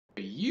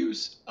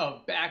use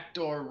of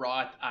backdoor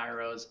Roth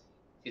IRAs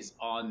is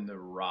on the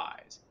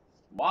rise.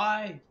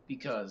 Why?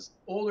 Because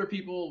older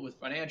people with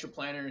financial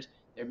planners,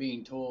 they're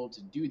being told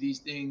to do these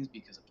things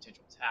because of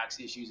potential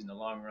tax issues in the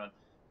long run.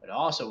 But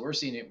also, we're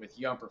seeing it with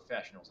young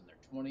professionals in their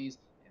 20s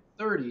and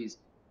 30s,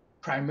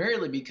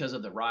 primarily because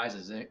of the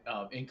rise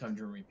of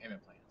income-driven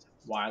repayment plans.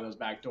 Why are those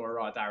backdoor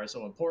Roth IRAs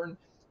so important?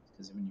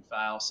 Because when you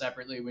file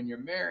separately when you're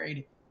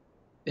married,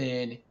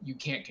 then you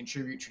can't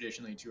contribute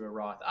traditionally to a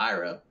Roth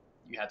IRA.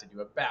 You have to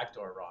do a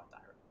backdoor Roth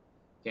IRA.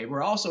 Okay,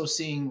 we're also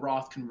seeing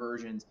Roth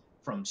conversions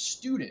from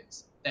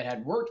students that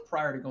had worked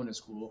prior to going to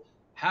school,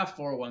 have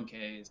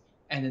 401ks,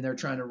 and then they're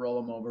trying to roll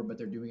them over, but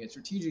they're doing it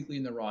strategically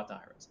in the Roth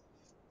IRAs.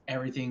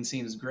 Everything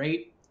seems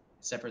great,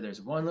 except for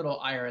there's one little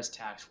IRS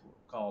tax rule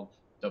called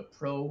the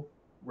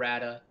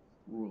pro-rata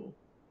rule.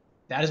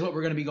 That is what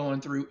we're going to be going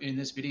through in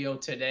this video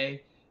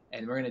today,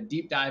 and we're going to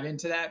deep dive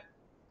into that.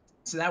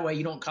 So that way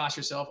you don't cost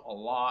yourself a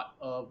lot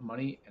of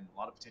money and a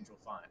lot of potential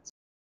fines.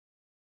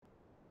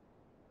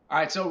 All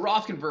right, so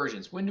Roth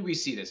conversions. When do we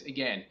see this?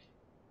 Again,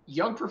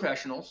 young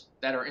professionals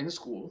that are in the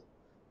school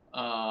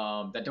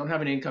that don't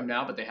have an income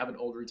now, but they have an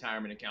old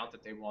retirement account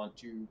that they want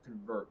to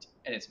convert,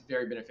 and it's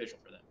very beneficial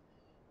for them.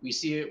 We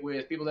see it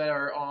with people that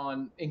are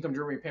on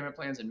income-driven repayment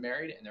plans and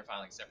married, and they're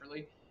filing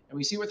separately. And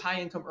we see it with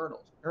high-income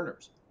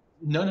earners.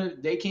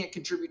 They can't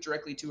contribute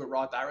directly to a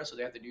Roth IRA, so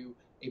they have to do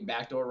a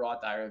backdoor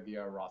Roth IRA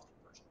via a Roth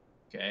conversion.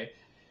 Okay,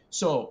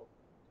 so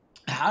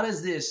how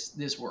does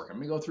this work? I'm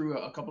going to go through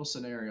a couple of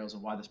scenarios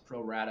of why this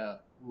pro rata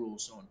rule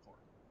is so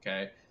important.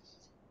 Okay,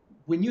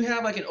 when you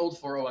have like an old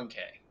 401k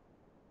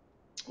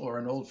or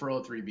an old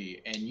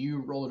 403b and you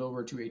roll it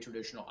over to a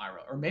traditional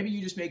IRA, or maybe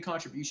you just made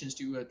contributions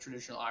to a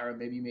traditional IRA,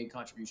 maybe you made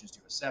contributions to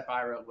a SEP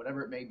IRA,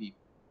 whatever it may be.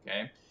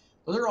 Okay,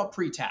 those are all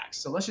pre-tax.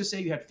 So let's just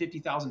say you had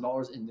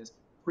 $50,000 in this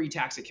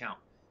pre-tax account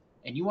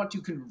and you want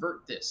to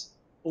convert this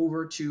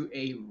over to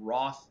a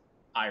Roth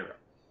IRA.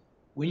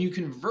 When you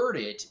convert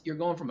it, you're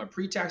going from a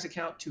pre-tax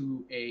account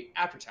to a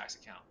after-tax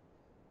account.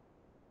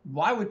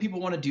 Why would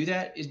people want to do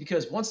that? Is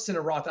because once it's in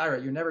a Roth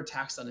IRA, you're never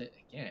taxed on it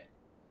again.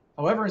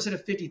 However, instead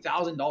of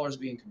 $50,000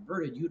 being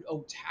converted, you'd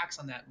owe tax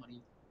on that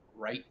money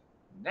right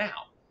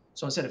now.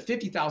 So instead of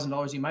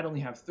 $50,000, you might only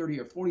have $30,000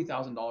 or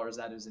 $40,000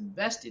 that is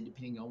invested,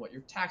 depending on what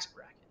your tax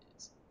bracket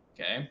is.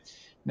 Okay.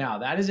 Now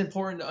that is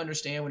important to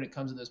understand when it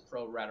comes to this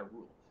pro rata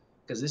rule,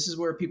 because this is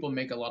where people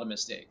make a lot of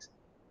mistakes.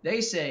 They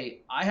say,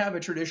 I have a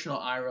traditional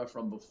IRA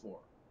from before.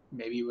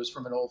 Maybe it was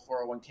from an old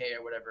 401k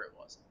or whatever it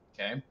was.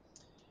 Okay.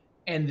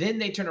 And then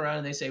they turn around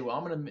and they say, well,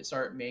 I'm going to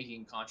start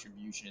making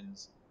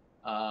contributions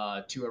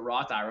to a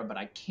Roth IRA, but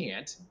I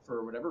can't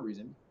for whatever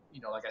reason.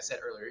 You know, like I said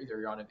earlier, either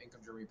you're on an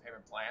income-driven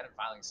repayment plan and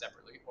filing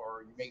separately,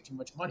 or you make too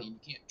much money and you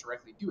can't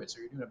directly do it. So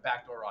you're doing a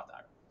backdoor Roth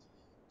IRA.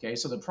 Okay.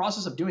 So the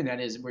process of doing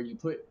that is where you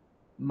put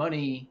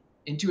money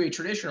into a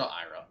traditional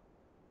IRA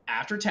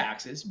after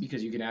taxes,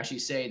 because you can actually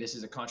say this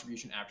is a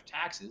contribution after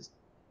taxes.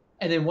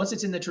 And then once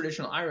it's in the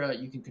traditional IRA,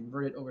 you can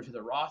convert it over to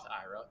the Roth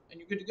IRA and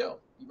you're good to go.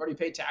 You've already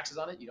paid taxes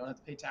on it. You don't have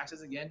to pay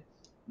taxes again.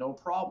 No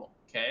problem.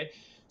 Okay.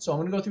 So I'm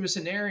going to go through a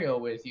scenario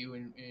with you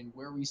in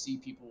where we see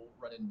people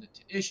run into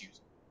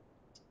issues.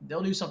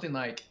 They'll do something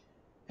like,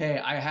 hey,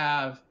 I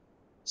have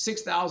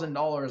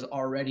 $6,000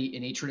 already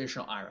in a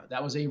traditional IRA.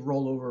 That was a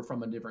rollover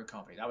from a different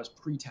company. That was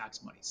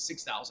pre-tax money,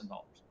 $6,000.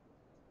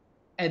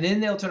 And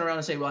then they'll turn around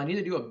and say, well, I need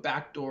to do a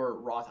backdoor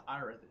Roth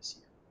IRA this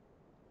year.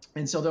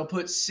 And so they'll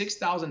put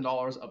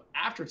 $6,000 of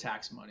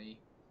after-tax money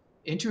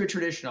into a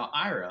traditional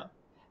IRA.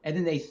 And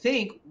then they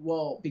think,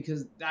 well,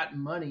 because that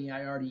money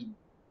I already,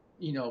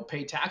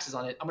 pay taxes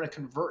on it, I'm going to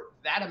convert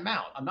that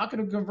amount. I'm not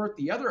going to convert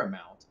the other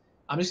amount.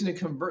 I'm just going to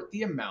convert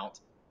the amount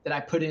that I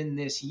put in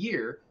this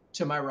year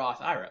to my Roth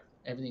IRA.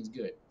 Everything's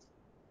good.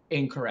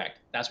 Incorrect.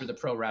 That's where the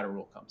pro rata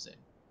rule comes in.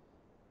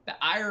 The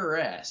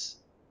IRS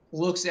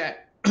looks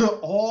at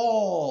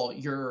all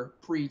your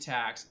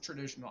pre-tax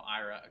traditional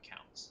IRA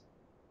accounts.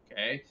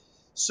 Okay,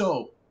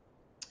 so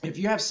if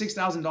you have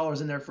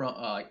 $6,000 in there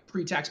from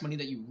pre-tax money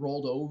that you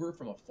rolled over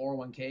from a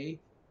 401k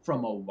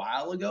from a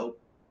while ago,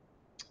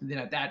 then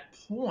at that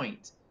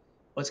point,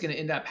 what's going to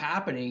end up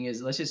happening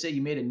is, let's just say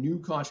you made a new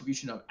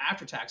contribution of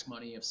after-tax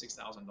money of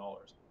 $6,000.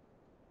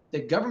 The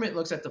government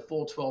looks at the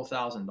full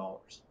 $12,000.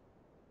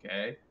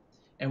 Okay,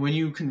 and when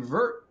you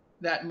convert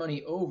that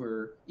money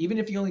over, even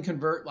if you only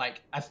convert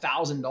like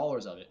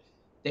 $1,000 of it,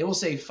 they will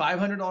say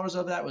 $500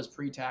 of that was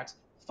pre-tax,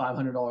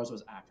 $500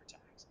 was after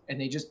tax, and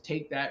they just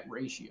take that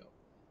ratio,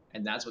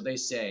 and that's what they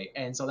say.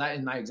 And so that,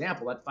 in my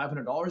example, that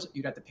 $500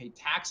 you'd have to pay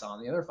tax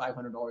on. The other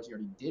 $500 you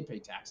already did pay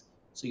tax,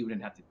 so you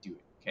wouldn't have to do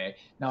it. Okay.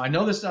 Now I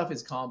know this stuff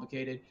is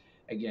complicated.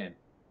 Again,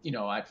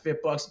 at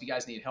FitBUX, if you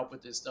guys need help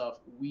with this stuff,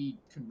 we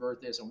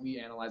convert this and we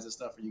analyze this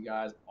stuff for you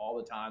guys all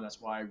the time. That's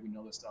why we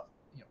know this stuff,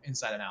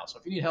 inside and out. So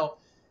if you need help,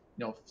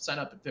 sign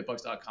up at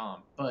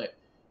FitBUX.com. But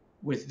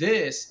with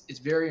this, it's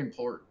very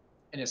important,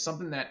 and it's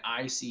something that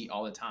I see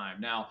all the time.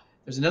 Now,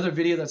 there's another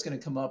video that's going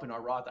to come up in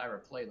our Roth IRA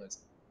playlist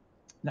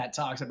that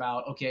talks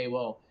about, okay,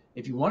 well,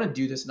 If you want to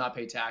do this and not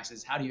pay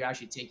taxes, how do you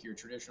actually take your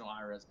traditional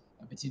IRAs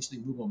and potentially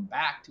move them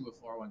back to a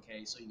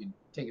 401k so you can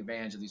take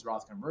advantage of these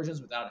Roth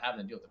conversions without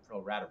having to deal with the pro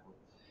rata rule?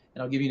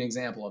 And I'll give you an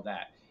example of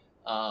that.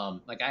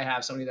 Like I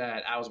have somebody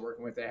that I was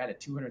working with, they had a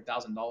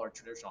 $200,000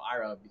 traditional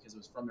IRA because it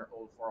was from their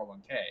old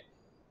 401k.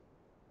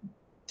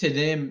 To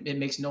them, it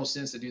makes no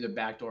sense to do the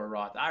backdoor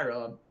Roth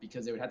IRA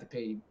because they would have to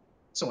pay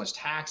so much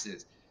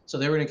taxes. So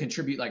they were going to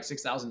contribute like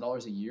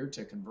 $6,000 a year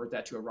to convert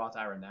that to a Roth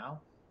IRA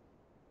now.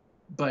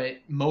 But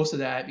most of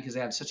that, because they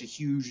have such a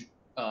huge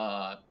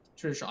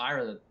traditional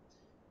IRA,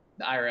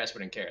 the IRS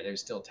wouldn't care. They would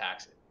still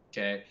tax it.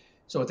 Okay.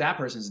 So what that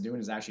person's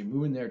doing is actually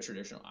moving their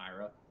traditional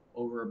IRA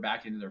over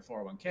back into their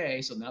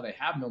 401k. So now they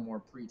have no more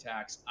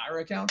pre-tax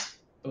IRA accounts.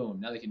 Boom.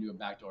 Now they can do a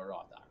backdoor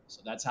Roth IRA.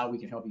 So that's how we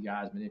can help you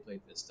guys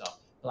manipulate this stuff.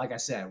 But like I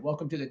said,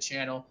 welcome to the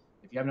channel.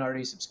 If you haven't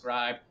already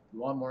subscribed, if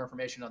you want more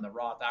information on the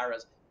Roth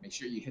IRAs, make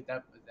sure you hit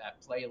that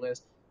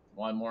playlist. If you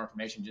want more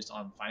information just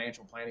on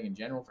financial planning in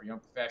general for young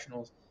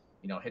professionals,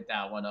 hit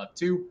that one up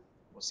too.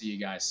 We'll see you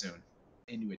guys soon. Into it.